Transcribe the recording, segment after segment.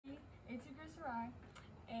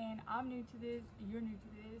and I'm new to this, you're new to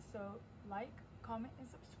this, so like, comment, and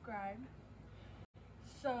subscribe.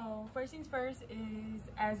 So first things first is,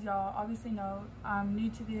 as y'all obviously know, I'm new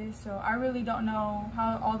to this, so I really don't know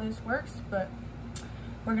how all this works, but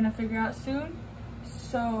we're gonna figure out soon.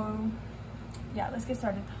 So yeah, let's get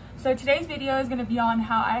started. So today's video is gonna be on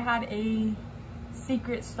how I had a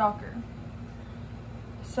secret stalker.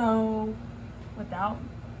 So without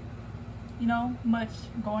much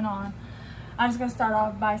going on, I'm just gonna start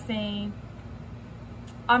off by saying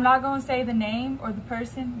I'm not gonna say the name or the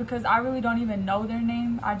person because I really don't even know their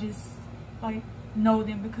name. I just know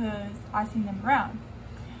them because I seen them around.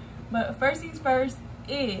 But first things first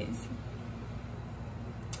is,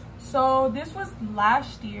 so this was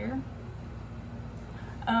last year.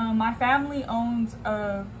 My family owns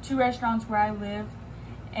 2 restaurants where I live,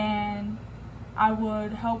 and I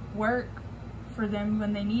would help work for them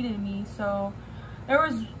when they needed me. So there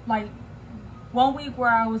was like 1 week where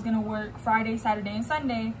I was gonna work Friday, Saturday, and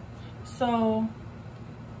Sunday. So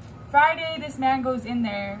Friday, this man goes in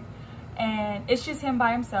there and it's just him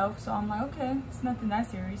by himself. So I'm like, okay, it's nothing that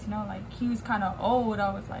serious, like he was kind of old.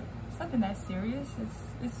 I was like, it's nothing that serious,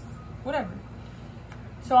 it's whatever.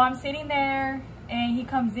 So I'm sitting there and he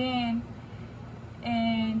comes in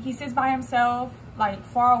and he sits by himself, like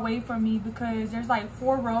far away from me, because there's like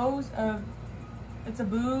 4 rows of, it's a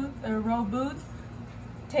row of booths,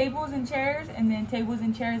 tables and chairs, and then tables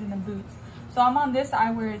and chairs, and then booths. So I'm on this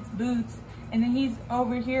side where it's booths, and then he's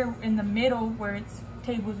over here in the middle where it's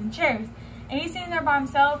tables and chairs. And he's sitting there by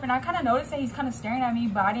himself, and I kind of noticed that he's kind of staring at me,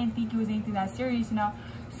 but I didn't think it was anything that serious,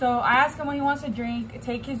 So I asked him what he wants to drink,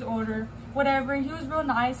 take his order, whatever. He was real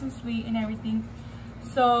nice and sweet and everything.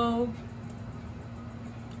 So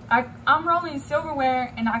I'm rolling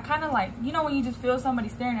silverware, and I kind of like, when you just feel somebody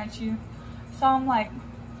staring at you. So I'm like,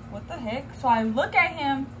 what the heck? So I look at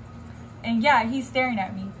him, and yeah, he's staring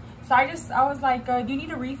at me. So I was like, do you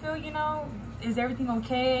need a refill? Is everything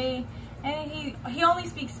okay? And he only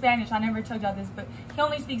speaks Spanish. I never told y'all this, but he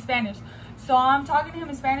only speaks Spanish. So I'm talking to him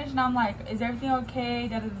in Spanish, and I'm like, is everything okay?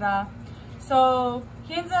 Da da da. So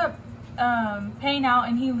he ends up paying out,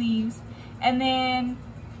 and he leaves. And then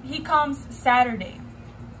he comes Saturday.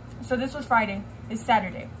 So this was Friday. It's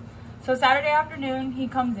Saturday. So Saturday afternoon, he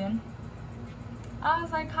comes in. I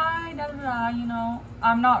was like, hi, da da da,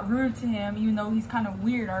 I'm not rude to him, even though he's kind of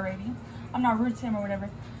weird already. I'm not rude to him or whatever.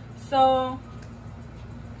 So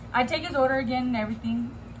I take his order again and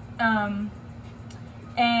everything.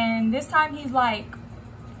 And this time he's like,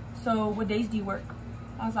 so what days do you work?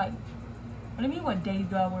 I was like, what do you mean, what days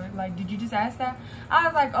do I work? Like, did you just ask that? I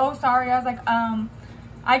was like, oh, sorry. I was like,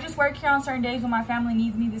 I just work here on certain days when my family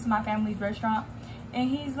needs me. This is my family's restaurant. And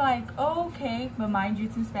he's like, oh, okay. But mind you,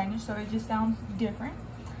 it's in Spanish, so it just sounds different.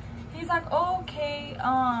 He's like, oh, okay,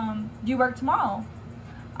 do you work tomorrow?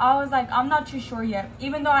 I was like, I'm not too sure yet.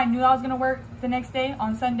 Even though I knew I was going to work the next day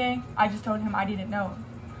on Sunday, I just told him I didn't know.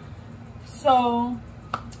 So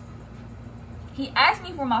he asked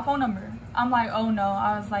me for my phone number. I'm like, oh, no.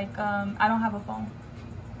 I was like, I don't have a phone.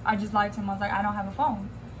 I just lied to him. I was like, I don't have a phone.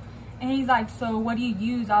 And he's like, so what do you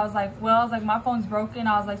use? I was like, well, my phone's broken.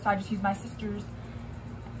 I was like, so I just use my sister's.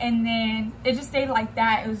 And then it just stayed like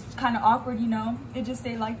that. It was kind of awkward, It just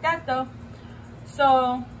stayed like that, though.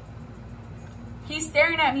 So he's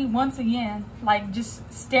staring at me once again, like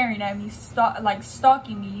just staring at me,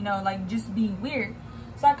 stalking me, like just being weird.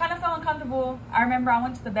 So I kind of felt uncomfortable. I remember I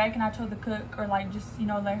went to the back and I told the cook, or like just,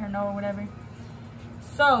 let her know or whatever.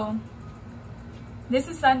 So this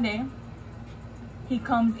is Sunday. He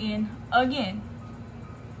comes in again.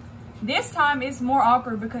 This time it's more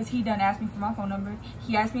awkward because he done asked me for my phone number.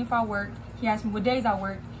 He asked me if I worked. He asked me what days I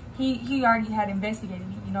worked. He already had investigated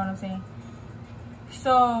me, you know what I'm saying?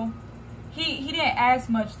 So he didn't ask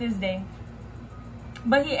much this day.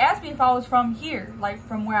 But he asked me if I was from here, like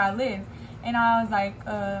from where I live. And I was like,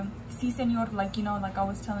 si señor, like, like I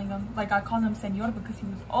was telling him, like I called him señor because he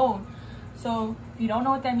was old. So if you don't know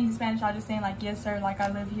what that means in Spanish, I'll just say like, yes sir, like I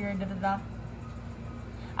live here, da da da.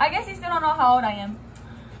 I guess he still don't know how old I am.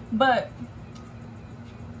 But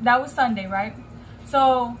that was Sunday, right?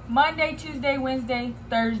 So Monday, Tuesday, Wednesday,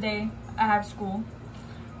 Thursday, I have school.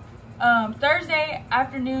 Thursday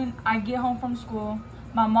afternoon, I get home from school.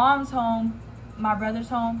 My mom's home, my brother's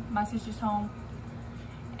home, my sister's home.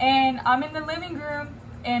 And I'm in the living room,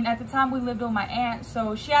 and at the time we lived with my aunt,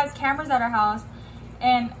 so she has cameras at her house.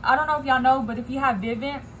 And I don't know if y'all know, but if you have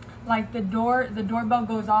Vivint, like the doorbell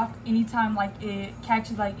goes off anytime like it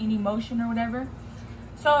catches like any motion or whatever.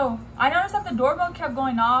 So I noticed that the doorbell kept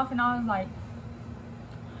going off, and I was like,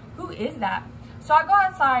 who is that? So I go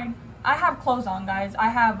outside. I have clothes on, guys. I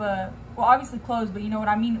have well, obviously clothes, but you know what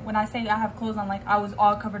I mean when I say I have clothes on, like I was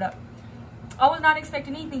all covered up. I was not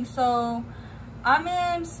expecting anything. So I'm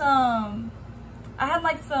in some, I had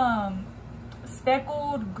like some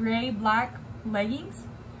speckled gray black leggings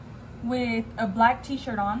with a black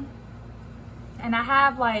t-shirt on, and I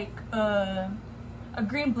have like a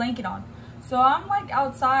green blanket on. So I'm like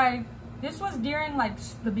outside. This was during like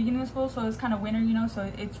the beginning of school, so it's kind of winter, you know,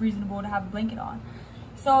 so it's reasonable to have a blanket on.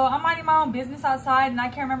 So I'm minding my own business outside, and I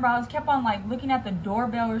can't remember, I was kept on like looking at the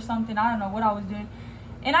doorbell or something. I don't know what I was doing,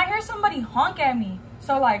 and I hear somebody honk at me.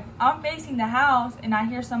 So like I'm facing the house, and I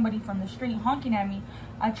hear somebody from the street honking at me.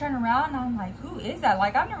 I turn around, and I'm like, who is that?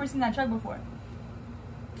 Like, I've never seen that truck before.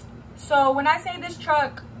 So when I say this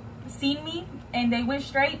truck seen me and they went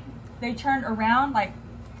straight, they turned around, like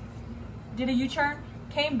did a U-turn,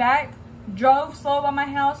 came back, drove slow by my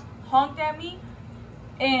house, honked at me,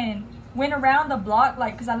 and went around the block,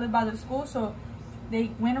 like, because I live by the school. So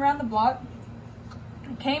they went around the block,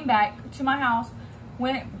 came back to my house,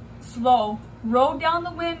 went slow, rolled down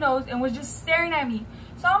the windows, and was just staring at me.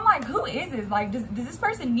 So I'm like, who is this? Like, does this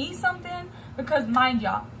person need something? Because mind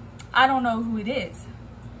y'all, I don't know who it is.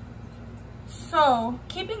 So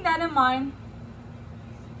keeping that in mind,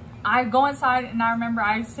 I go inside, and I remember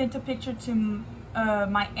I sent a picture to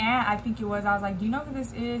my aunt, I think it was. I was like, do you know who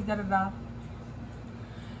this is? Da da da.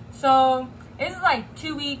 So it was like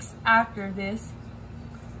 2 weeks after this.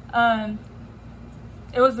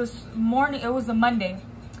 It was this morning. It was a Monday,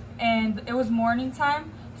 and it was morning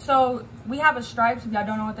time. So we have a Stripes. If y'all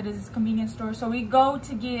don't know what that is, it's a convenience store. So we go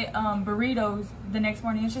to get burritos the next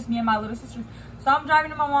morning. It's just me and my little sister. So I'm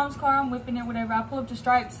driving in my mom's car. I'm whipping it, whatever. I pull up to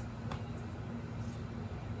Stripes,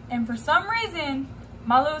 and for some reason,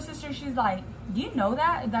 my little sister, she's like, do you know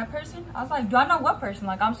that person? I was like, do I know what person?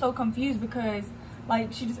 Like, I'm so confused because,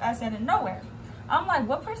 like, she just asked out of nowhere. I'm like,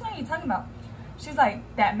 what person are you talking about? She's like,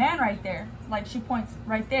 that man right there. Like, she points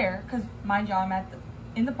right there, because mind y'all, I'm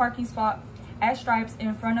in the parking spot at Stripes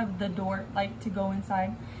in front of the door, like, to go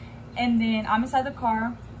inside. And then I'm inside the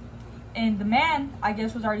car, and the man, I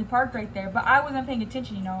guess, was already parked right there, but I wasn't paying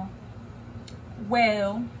attention, you know.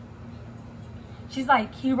 Well, she's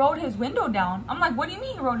like, he rolled his window down. I'm like, what do you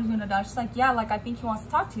mean he rolled his window down? She's like, yeah, like, I think he wants to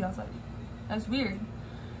talk to you. I was like, that's weird.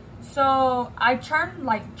 So I turn,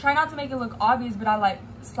 like, try not to make it look obvious, but I like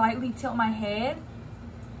slightly tilt my head,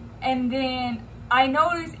 and then I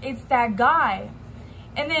notice it's that guy.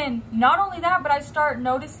 And then not only that, but I start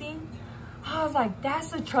noticing, I was like, that's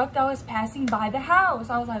the truck that was passing by the house.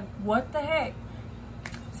 I was like, what the heck?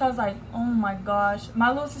 So I was like, oh my gosh. My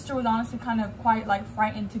little sister was honestly kind of quite like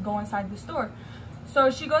frightened to go inside the store.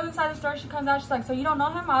 So she goes inside the store, she comes out, she's like, so you don't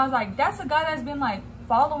know him? I was like, that's the guy that's been like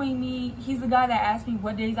following me. He's the guy that asked me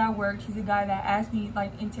what days I worked. He's the guy that asked me,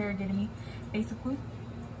 like, interrogated me, basically.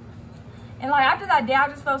 And like after that day, I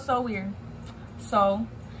just felt so weird. So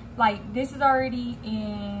like, this is already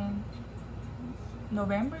in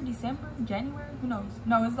November, December, January, who knows?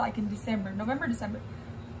 No, it's like in December, November, December.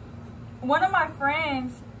 One of my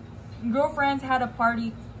girlfriends had a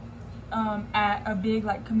party at a big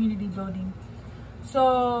like community building.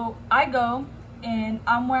 So I go, and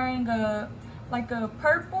I'm wearing like a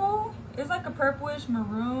purple, it's like a purplish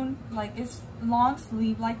maroon, like it's long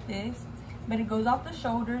sleeve like this, but it goes off the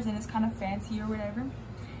shoulders and it's kind of fancy or whatever.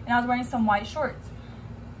 And I was wearing some white shorts.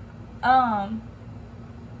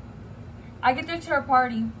 I get there to her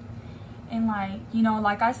party, and like, you know,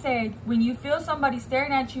 like I said, when you feel somebody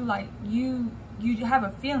staring at you, like you have a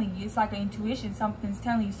feeling. It's like an intuition. Something's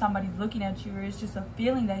telling you somebody's looking at you, or it's just a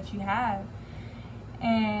feeling that you have.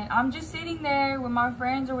 And I'm just sitting there with my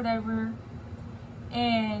friends or whatever,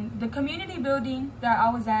 and the community building that I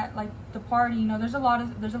was at, like the party, you know, there's a lot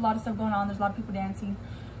of stuff going on. There's a lot of people dancing.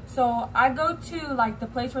 So I go to like the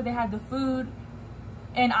place where they had the food,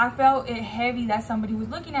 and I felt it heavy that somebody was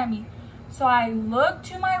looking at me. So I look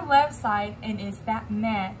to my left side, and it's that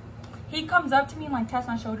man. He comes up to me and like taps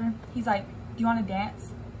my shoulder. He's like, do you want to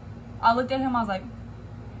dance? I looked at him, I was like,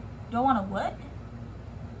 do I want to what?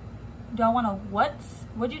 Do I want to what?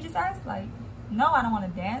 What'd you just ask? Like, no, I don't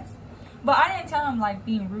want to dance. But I didn't tell him like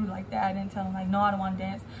being rude like that. I didn't tell him like, no, I don't want to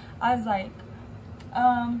dance. I was like,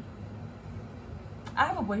 I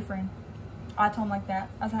have a boyfriend. I told him like that.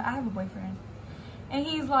 I was like, I have a boyfriend. And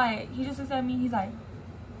he's like, he just looks at me, he's like,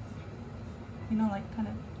 you know, like kind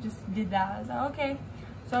of just did that. I was like, okay.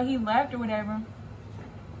 So he left or whatever.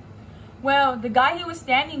 Well, the guy he was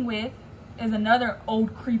standing with is another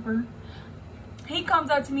old creeper. He comes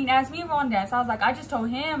up to me and asks me if I want to dance. I was like, I just told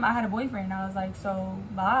him I had a boyfriend. I was like, so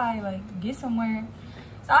bye, like get somewhere.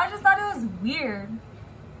 So I just thought it was weird.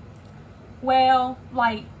 Well,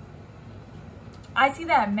 like, I see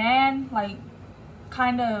that man like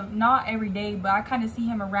kind of, not every day, but I kind of see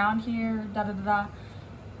him around here,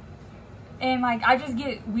 and like I just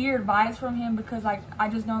get weird vibes from him, because like I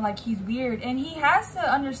just know like he's weird, and he has to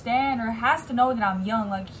understand or has to know that I'm young.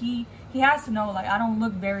 Like he has to know like I don't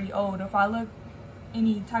look very old. If I look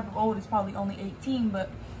any type of old, it's probably only 18, but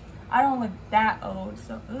I don't look that old.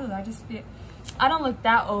 So I just spit. I don't look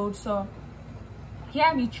that old. So he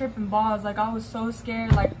had me tripping balls. Like I was so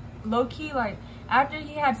scared, like low-key, like after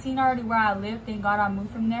he had seen already where I lived, thank God I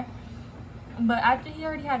moved from there. But after he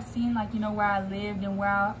already had seen, like, you know, where I lived and where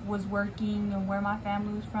I was working and where my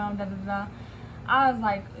family was from, I was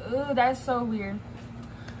like, ugh, that's so weird.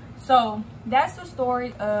 So that's the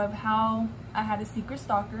story of how I had a secret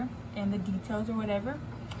stalker and the details or whatever.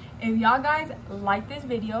 If y'all guys like this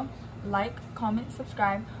video, like, comment,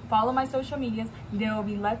 subscribe, follow my social medias. They will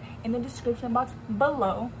be left in the description box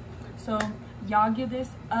below. So y'all give this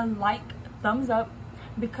a like, thumbs up,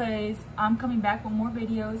 because I'm coming back with more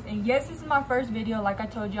videos. And yes, this is my first video, like I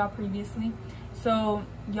told y'all previously, so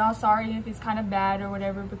y'all sorry if it's kind of bad or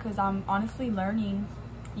whatever, because I'm honestly learning.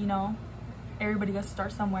 You know, everybody got to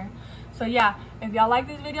start somewhere. So yeah, if y'all like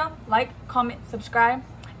this video, like, comment, subscribe,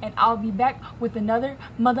 and I'll be back with another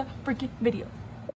mother freaking video.